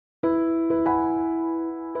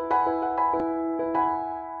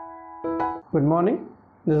Good morning.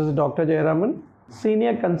 This is Dr. Jayaraman,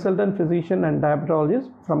 Senior Consultant Physician and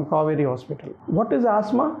Diabetologist from Kauvery Hospital. What is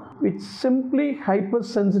asthma? It's simply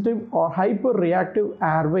hypersensitive or hyperreactive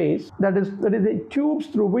airways. That is the tubes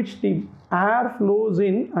through which the air flows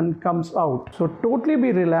in and comes out. So totally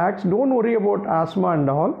be relaxed. Don't worry about asthma and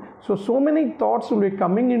all. So many thoughts will be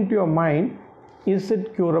coming into your mind. Is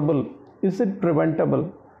it curable? Is it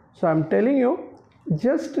preventable? So I'm telling you,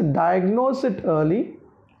 just diagnose it early.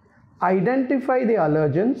 Identify the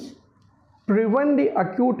allergens, prevent the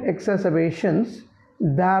acute exacerbations,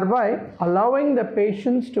 thereby allowing the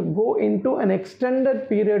patients to go into an extended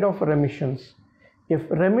period of remissions. If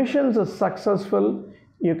remissions is successful,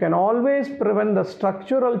 you can always prevent the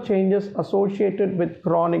structural changes associated with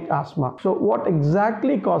chronic asthma. So what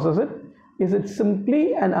exactly causes it? Is it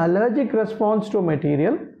simply an allergic response to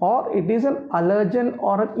material, or it is an allergen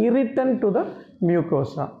or an irritant to the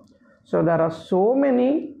mucosa? So there are so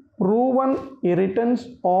many proven irritants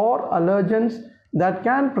or allergens that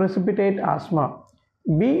can precipitate asthma,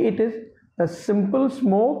 be it is a simple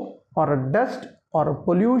smoke or a dust or a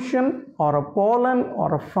pollution or a pollen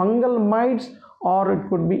or a fungal mites, or it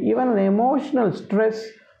could be even an emotional stress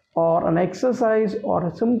or an exercise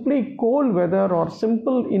or simply cold weather or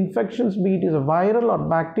simple infections, be it is a viral or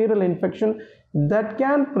bacterial infection, that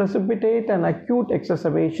can precipitate an acute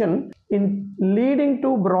exacerbation in leading to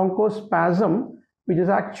bronchospasm, which is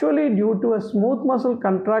actually due to a smooth muscle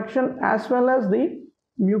contraction as well as the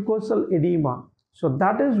mucosal edema. So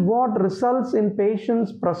that is what results in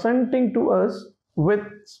patients presenting to us with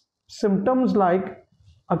symptoms like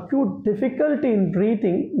acute difficulty in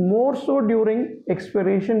breathing, more so during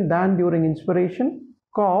expiration than during inspiration,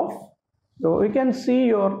 cough. So we can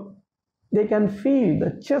see they can feel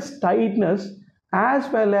the chest tightness, as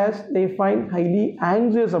well as they find highly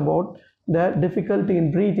anxious about the difficulty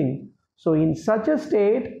in breathing. So in such a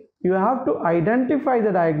state, you have to identify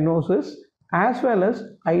the diagnosis as well as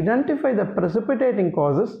identify the precipitating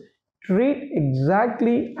causes, treat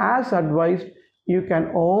exactly as advised. You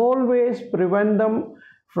can always prevent them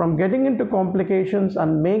from getting into complications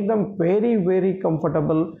and make them very, very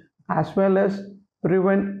comfortable, as well as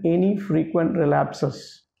prevent any frequent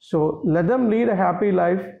relapses. So let them lead a happy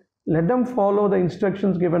life. Let them follow the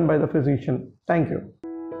instructions given by the physician. Thank you.